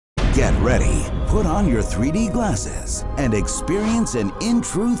Get ready, put on your 3D glasses, and experience an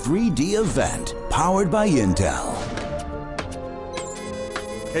In-True 3D event powered by Intel.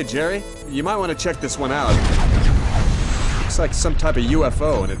 Hey, Jerry, you might want to check this one out. Looks like some type of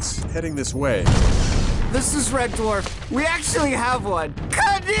UFO, and it's heading this way. This is Red Dwarf. We actually have one.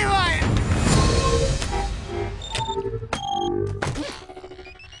 Konniwa!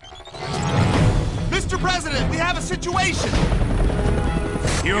 Mr. President, we have a situation!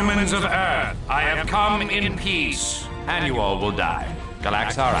 Humans of Earth, I have come in peace, and you all will die.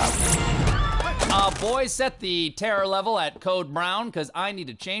 Galaxar out. Boys, set the terror level at code brown, because I need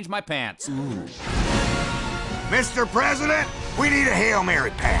to change my pants. Mr. President, we need a Hail Mary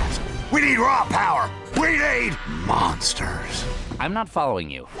pass. We need raw power. We need monsters. I'm not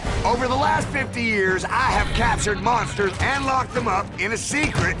following you. Over the last 50 years, I have captured monsters and locked them up in a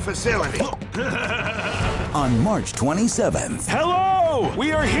secret facility. On March 27th, Hello!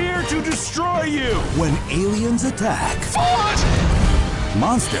 We are here to destroy you! when aliens attack,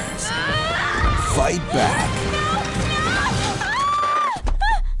 monsters fight back.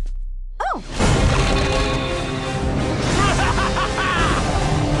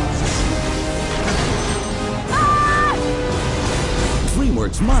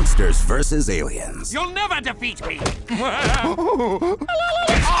 DreamWorks Monsters vs. Aliens. You'll never defeat me!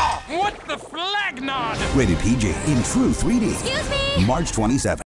 What the flag nod? Rated PG in True 3D. Excuse me? March 27th.